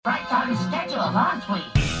Right on schedule, aren't we?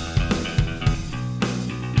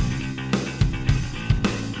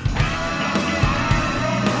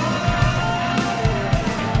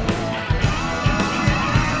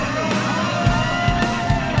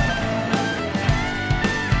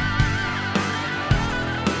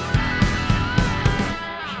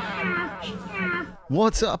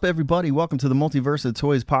 What's up, everybody? Welcome to the Multiverse of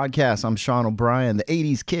Toys podcast. I'm Sean O'Brien, the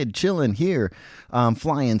 80s kid, chilling here. I'm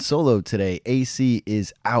flying solo today. AC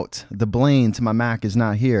is out. The Blaine to my Mac is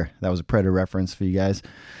not here. That was a Predator reference for you guys.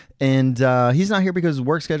 And he's not here because his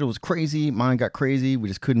work schedule was crazy. Mine got crazy. We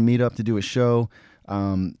just couldn't meet up to do a show.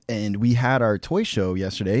 And we had our toy show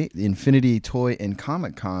yesterday, the Infinity Toy and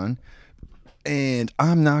Comic Con. And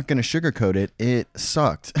I'm not going to sugarcoat it. It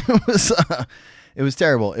sucked. It was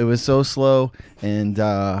terrible. It was so slow, and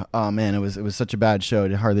oh man, it was such a bad show.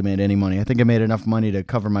 It hardly made any money. I think I made enough money to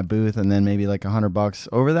cover my booth, and then maybe like $100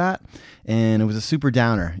 over that. And it was a super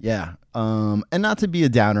downer, yeah. And not to be a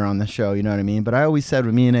downer on the show, you know what I mean. But I always said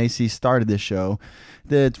when me and AC started this show,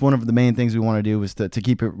 that one of the main things we want to do was to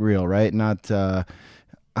keep it real, right? Not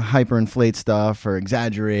hyperinflate stuff or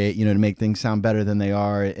exaggerate, to make things sound better than they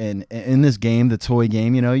are. And in this game, the toy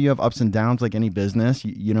game, you have ups and downs like any business.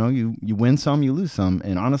 You win some, you lose some.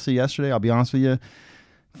 And honestly, yesterday, I'll be honest with you,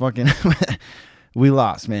 fucking we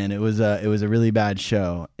lost, man. It was a really bad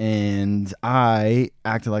show, and I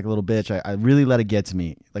acted like a little bitch. I really let it get to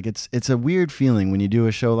me. Like it's a weird feeling when you do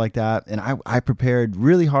a show like that. And I prepared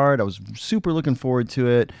really hard. I was super looking forward to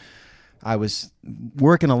it. I was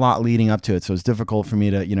working a lot leading up to it, so it's difficult for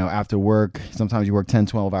me to, after work, sometimes you work 10,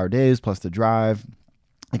 12-hour days, plus the drive,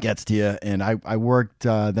 it gets to you, and I worked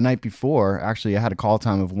the night before. Actually, I had a call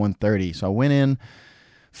time of 1:30, so I went in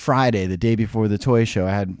Friday, the day before the toy show.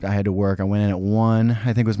 I had to work. I went in at 1,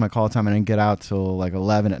 I think was my call time. I didn't get out till like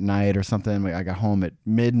 11 at night or something. I got home at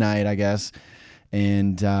midnight, I guess,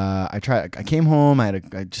 and I came home. I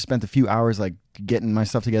just spent a few hours like getting my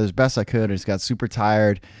stuff together as best I could. I just got super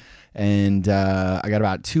tired. And I got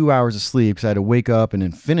about 2 hours of sleep, so I had to wake up and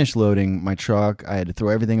then finish loading my truck. I had to throw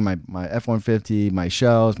everything in my F-150, my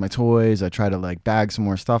shelves, my toys. I tried to like bag some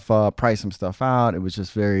more stuff up, price some stuff out. It was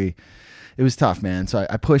just it was tough, man. So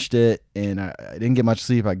I pushed it, and I didn't get much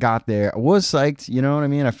sleep. I got there. I was psyched, you know what I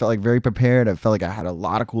mean? I felt like very prepared. I felt like I had a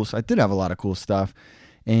lot of cool stuff. I did have a lot of cool stuff.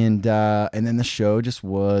 And then the show just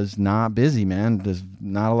was not busy, man. There's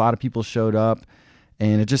not a lot of people showed up,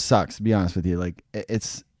 and it just sucks, to be honest with you. Like,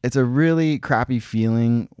 it's a really crappy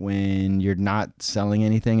feeling when you're not selling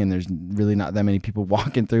anything and there's really not that many people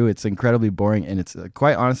walking through. It's incredibly boring, and it's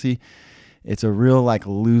quite honestly, it's a real like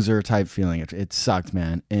loser type feeling. It sucked,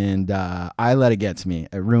 man. And I let it get to me.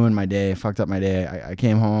 It ruined my day. It fucked up my day. I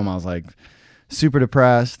came home. I was like super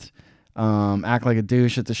depressed. Act like a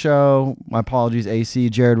douche at the show. My apologies, AC.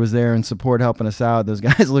 Jared was there in support helping us out. Those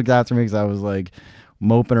guys looked after me because I was like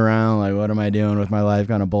moping around like, what am I doing with my life,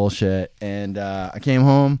 kind of bullshit. And I came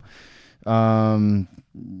home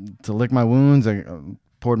to lick my wounds. I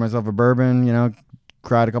poured myself a bourbon,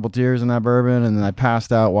 cried a couple tears in that bourbon, and then I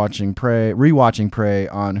passed out rewatching Prey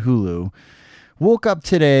on Hulu. Woke up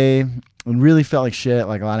today and really felt like shit,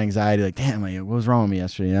 like a lot of anxiety, like, damn, what was wrong with me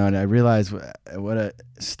yesterday, and I realized what a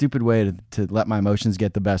stupid way to let my emotions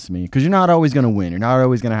get the best of me, because you're not always going to win. You're not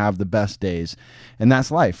always going to have the best days, and that's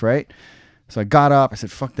life, right? So I got up, I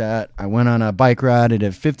said, fuck that. I went on a bike ride. I did a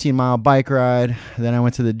 15-mile bike ride. Then I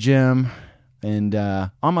went to the gym. And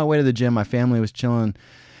on my way to the gym, my family was chilling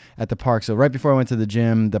at the park. So right before I went to the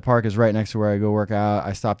gym, the park is right next to where I go work out.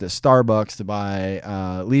 I stopped at Starbucks to buy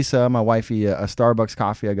Lisa, my wifey, a Starbucks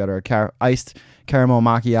coffee. I got her a iced caramel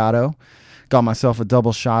macchiato. Got myself a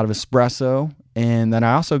double shot of espresso. And then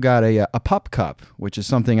I also got a pup cup, which is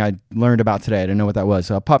something I learned about today. I didn't know what that was.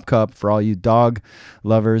 So a pup cup, for all you dog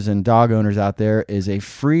lovers and dog owners out there, is a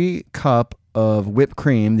free cup of whipped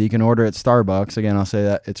cream that you can order at Starbucks. Again, I'll say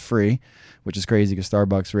that it's free, which is crazy because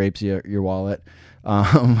Starbucks rapes your wallet.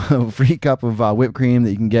 A free cup of whipped cream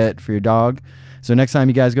that you can get for your dog. So next time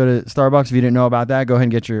you guys go to Starbucks, if you didn't know about that, go ahead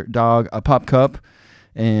and get your dog a pup cup.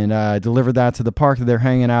 And I delivered that to the park that they're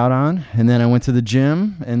hanging out on. And then I went to the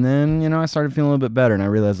gym. And then, I started feeling a little bit better. And I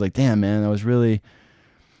realized, like, damn, man, that was really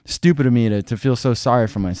stupid of me to feel so sorry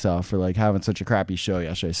for myself for, like, having such a crappy show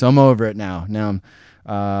yesterday. So I'm over it now.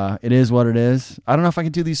 It is what it is. I don't know if I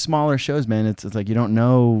can do these smaller shows, man. It's like you don't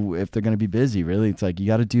know if they're going to be busy, really. It's like you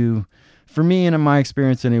got to do, for me and in my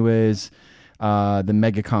experience anyways, the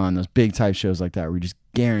MegaCon, those big type shows like that where you just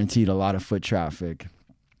guaranteed a lot of foot traffic.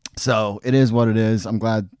 So it is what it is. I'm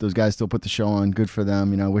glad those guys still put the show on. Good for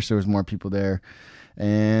them. I wish there was more people there.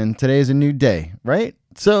 And today is a new day, right?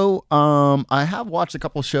 So, I have watched a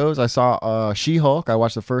couple shows. I saw She Hulk. I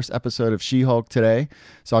watched the first episode of She Hulk today,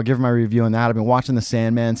 so I'll give my review on that. I've been watching the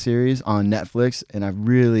Sandman series on Netflix, and I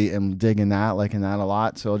really am digging that, liking that a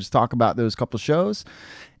lot. So I'll just talk about those couple shows.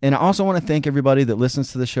 And I also want to thank everybody that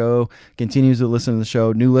listens to the show, continues to listen to the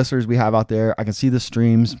show. New listeners we have out there. I can see the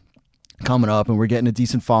streams coming up, and we're getting a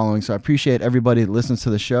decent following. So I appreciate everybody that listens to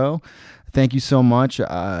the show. Thank you so much.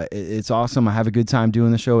 It's awesome. I have a good time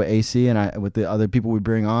doing the show at AC and with the other people we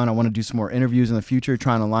bring on. I want to do some more interviews in the future,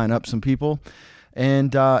 trying to line up some people.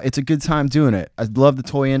 And it's a good time doing it. I love the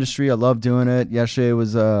toy industry. I love doing it. Yesterday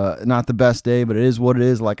was not the best day, but it is what it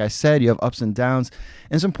is. Like I said, you have ups and downs.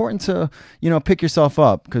 And it's important to, pick yourself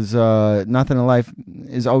up, because nothing in life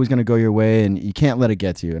is always going to go your way, and you can't let it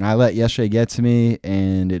get to you. And I let yesterday get to me,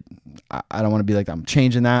 and I don't want to be like, I'm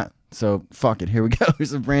changing that. So fuck it. Here we go.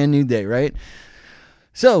 It's a brand new day, right?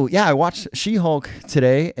 So yeah, I watched She-Hulk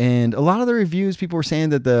today, and a lot of the reviews, people were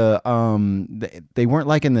saying that they weren't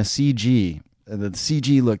liking the CG. The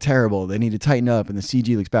CG looked terrible. They need to tighten up, and the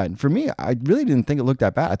CG looks bad. And for me, I really didn't think it looked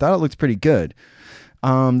that bad. I thought it looked pretty good.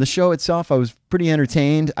 The show itself, I was pretty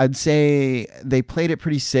entertained. I'd say they played it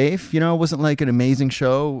pretty safe. It wasn't like an amazing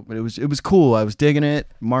show, but it was cool. I was digging it.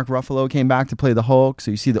 Mark Ruffalo came back to play the Hulk, so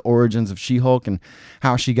you see the origins of She-Hulk and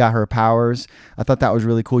how she got her powers. I thought that was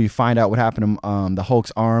really cool. You find out what happened to the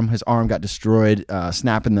Hulk's arm. His arm got destroyed,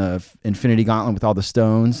 snapping the Infinity Gauntlet with all the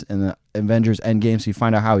stones in the Avengers Endgame, so you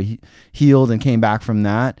find out how he healed and came back from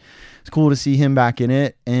that. It's cool to see him back in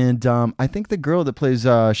it. And I think the girl that plays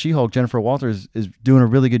She-Hulk, Jennifer Walters, is doing a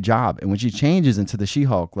really good job. And when she changes into the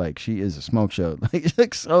She-Hulk, like, she is a smoke show. Like, she's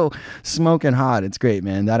like so smoking hot. It's great,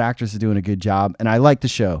 man. That actress is doing a good job. And I like the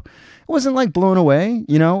show. It wasn't like blown away,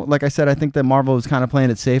 Like I said, I think that Marvel was kind of playing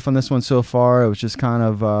it safe on this one so far. It was just kind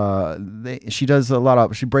of, she does a lot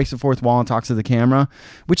of, she breaks the fourth wall and talks to the camera,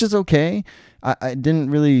 which is okay. I didn't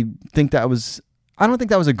really think that was, I don't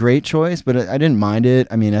think that was a great choice, but I didn't mind it.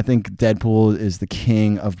 I mean, I think Deadpool is the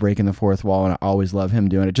king of breaking the fourth wall, and I always love him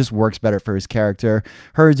doing it. It just works better for his character.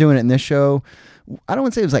 Her doing it in this show, I don't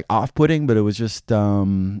want to say it was like off-putting, but it was just,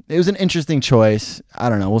 it was an interesting choice. I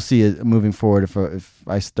don't know. We'll see it moving forward if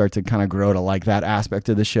I start to kind of grow to like that aspect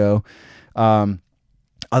of the show.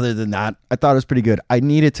 Other than that, I thought it was pretty good. I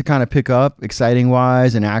needed to kind of pick up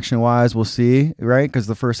exciting-wise and action-wise. We'll see, right? Because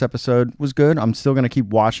the first episode was good. I'm still going to keep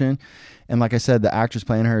watching. And like I said, the actress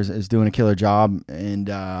playing her is doing a killer job. And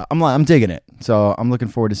I'm digging it. So I'm looking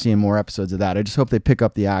forward to seeing more episodes of that. I just hope they pick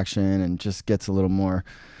up the action and just gets a little more.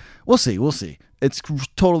 We'll see. It's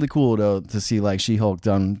totally cool, though, to see like She-Hulk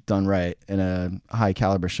done right in a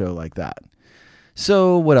high-caliber show like that.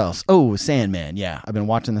 So what else? Oh, Sandman. Yeah, I've been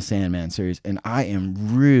watching the Sandman series, and I am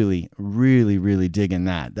really, really, really digging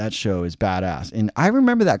that. That show is badass. And I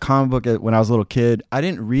remember that comic book when I was a little kid. I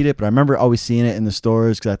didn't read it, but I remember always seeing it in the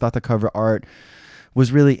stores because I thought the cover art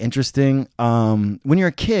was really interesting. When you're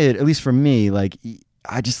a kid, at least for me, like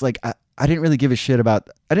I didn't really give a shit about.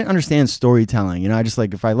 I didn't understand storytelling. I just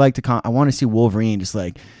like if I like I want to see Wolverine just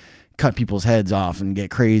like cut people's heads off and get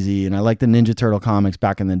crazy. And I like the Ninja Turtle comics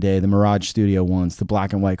back in the day, the Mirage Studio ones, the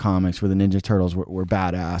black and white comics where the Ninja Turtles were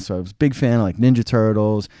badass. So I was a big fan of like Ninja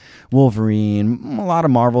Turtles, Wolverine, a lot of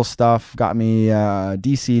Marvel stuff got me.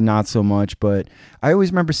 DC not so much, but I always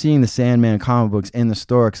remember seeing the Sandman comic books in the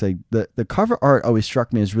store because the cover art always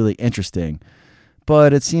struck me as really interesting.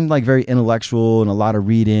 But it seemed like very intellectual and a lot of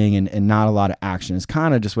reading and not a lot of action. It's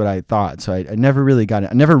kind of just what I thought. So I never really got it.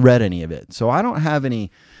 I never read any of it. So I don't have any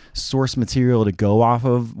source material to go off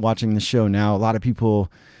of watching the show now. A lot of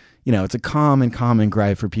people, it's a common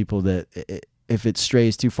gripe for people that if it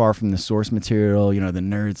strays too far from the source material, the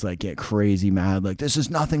nerds like get crazy mad. Like, this is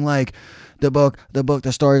nothing like the book,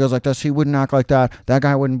 the story goes like this. He wouldn't act like that. That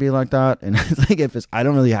guy wouldn't be like that. And it's like, I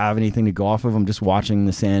don't really have anything to go off of. I'm just watching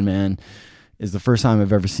the Sandman. Is the first time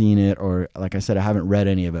I've ever seen it, or like I said, I haven't read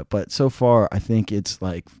any of it. But so far, I think it's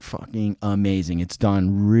like fucking amazing. It's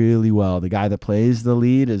done really well. The guy that plays the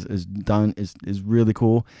lead is really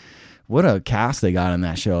cool. What a cast they got on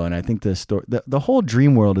that show, and I think the story, the whole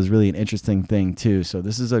dream world is really an interesting thing too. So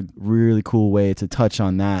this is a really cool way to touch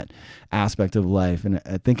on that aspect of life, and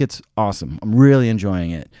I think it's awesome. I'm really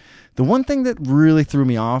enjoying it. The one thing that really threw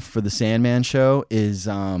me off for the Sandman show is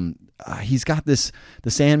he's got this. The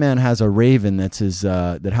Sandman has a raven that's his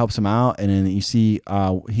that helps him out, and then you see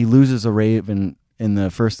he loses a raven in the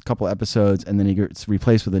first couple episodes, and then he gets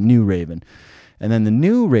replaced with a new raven, and then the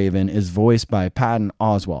new raven is voiced by Patton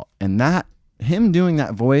Oswalt, and that him doing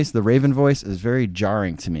that voice, the raven voice, is very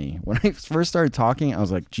jarring to me. When I first started talking, I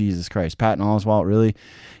was like, Jesus Christ, Patton Oswalt, really?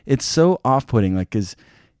 It's so off-putting, like, because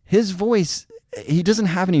his voice he doesn't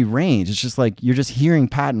have any range. It's just like you're just hearing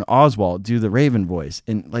Patton Oswalt do the Raven voice,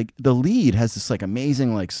 and like the lead has this like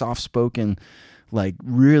amazing like soft spoken, like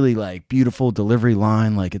really like beautiful delivery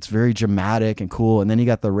line. Like it's very dramatic and cool. And then you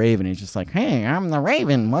got the Raven. He's just like, "Hey, I'm the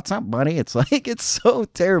Raven. What's up, buddy?" It's like it's so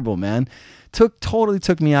terrible, man. Totally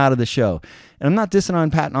took me out of the show. And I'm not dissing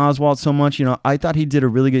on Patton Oswalt so much. You know, I thought he did a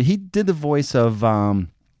really good. He did the voice of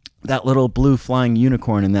that little blue flying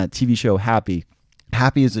unicorn in that TV show Happy.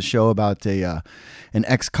 Happy is a show about an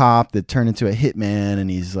ex-cop that turned into a hitman, and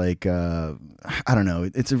he's like, I don't know.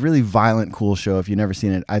 It's a really violent, cool show. If you've never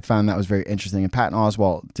seen it, I found that was very interesting. And Patton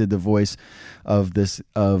Oswalt did the voice of the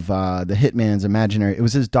hitman's imaginary. It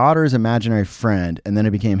was his daughter's imaginary friend, and then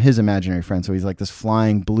it became his imaginary friend. So he's like this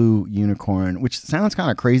flying blue unicorn, which sounds kind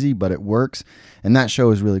of crazy, but it works. And that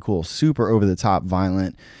show is really cool. Super over the top,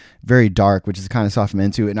 violent. Very dark, which is kind of stuff I'm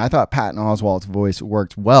into. And I thought Patton Oswalt's voice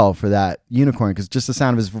worked well for that unicorn because just the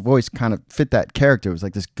sound of his voice kind of fit that character. It was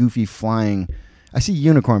like this goofy flying. I see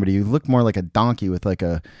unicorn, but he looked more like a donkey with like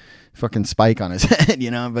a fucking spike on his head,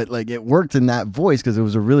 you know? But like it worked in that voice because it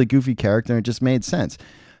was a really goofy character and it just made sense.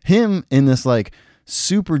 Him in this like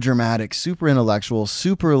super dramatic, super intellectual,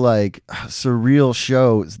 super like surreal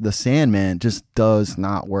show, The Sandman, just does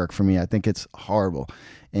not work for me. I think it's horrible.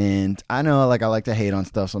 And I know, like, I like to hate on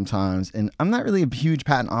stuff sometimes, and I'm not really a huge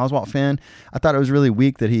Patton Oswalt fan. I thought it was really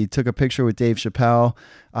weak that he took a picture with Dave Chappelle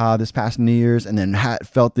this past New Year's, and then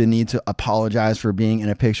felt the need to apologize for being in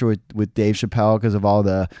a picture with Dave Chappelle because of all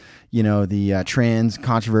the, you know, the trans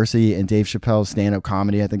controversy and Dave Chappelle's stand-up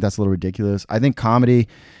comedy. I think that's a little ridiculous. I think comedy,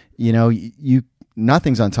 you know,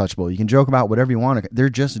 nothing's untouchable. You can joke about whatever you want. They're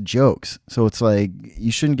just jokes. So it's like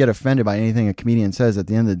you shouldn't get offended by anything a comedian says. At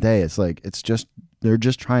the end of the day, it's like they're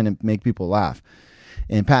just trying to make people laugh.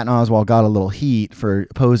 And Patton Oswalt got a little heat for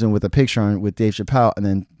posing with a picture with Dave Chappelle, and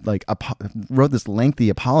then like wrote this lengthy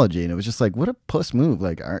apology, and it was just like, what a puss move.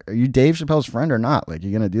 Like, are you Dave Chappelle's friend or not? Like,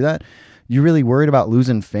 you're gonna do that? You really worried about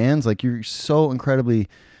losing fans? Like, you're so incredibly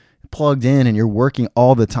plugged in and you're working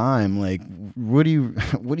all the time. Like, what are you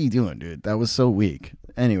doing, dude? That was so weak.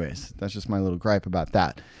 Anyways, that's just my little gripe about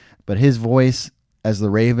that. But his voice as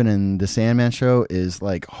the Raven in the Sandman show is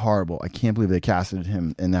like horrible. I can't believe they casted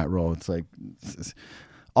him in that role. It's like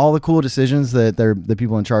all the cool decisions that the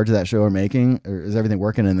people in charge of that show are making. Or is everything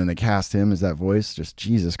working? And then they cast him as that voice. Just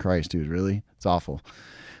Jesus Christ, dude. Really? It's awful.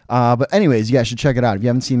 But anyways, you guys should check it out. If you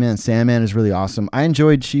haven't seen Sandman is really awesome. I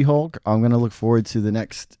enjoyed She Hulk. I'm going to look forward to the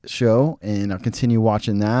next show, and I'll continue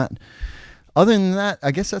watching that. Other than that,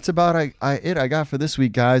 I guess that's about it I got for this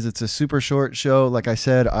week, guys. It's a super short show. Like I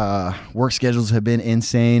said, work schedules have been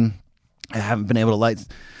insane. I haven't been able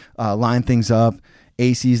to line things up.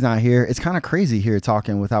 AC's not here. It's kind of crazy here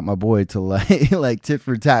talking without my boy to like tit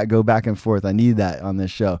for tat, go back and forth. I need that on this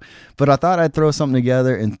show. But I thought I'd throw something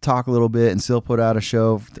together and talk a little bit and still put out a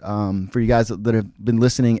show for you guys that have been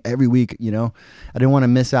listening every week. You know, I didn't want to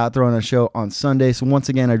miss out throwing a show on Sunday. So once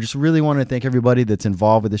again, I just really want to thank everybody that's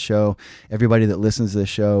involved with the show, everybody that listens to the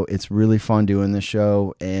show. It's really fun doing this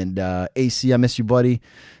show. And AC, I miss you, buddy.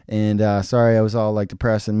 And sorry, I was all like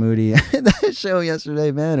depressed and moody at that show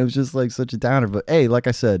yesterday, man. It was just like such a downer. But hey, like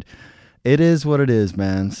I said, it is what it is,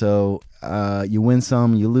 man. So you win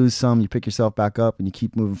some, you lose some, you pick yourself back up, and you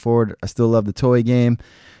keep moving forward. I still love the toy game.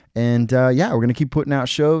 And yeah, we're going to keep putting out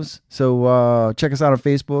shows. So check us out on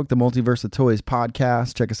Facebook, the Multiverse of Toys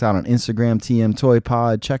podcast. Check us out on Instagram, TM Toy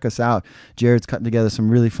Pod. Check us out. Jared's cutting together some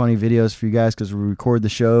really funny videos for you guys because we record the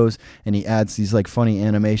shows and he adds these like funny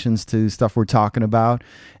animations to stuff we're talking about.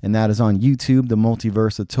 And that is on YouTube, the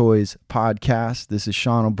Multiverse of Toys podcast. This is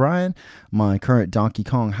Sean O'Brien. My current Donkey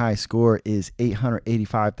Kong high score is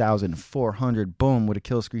 885,400. Boom, with a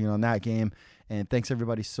kill screen on that game. And thanks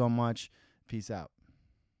everybody so much. Peace out.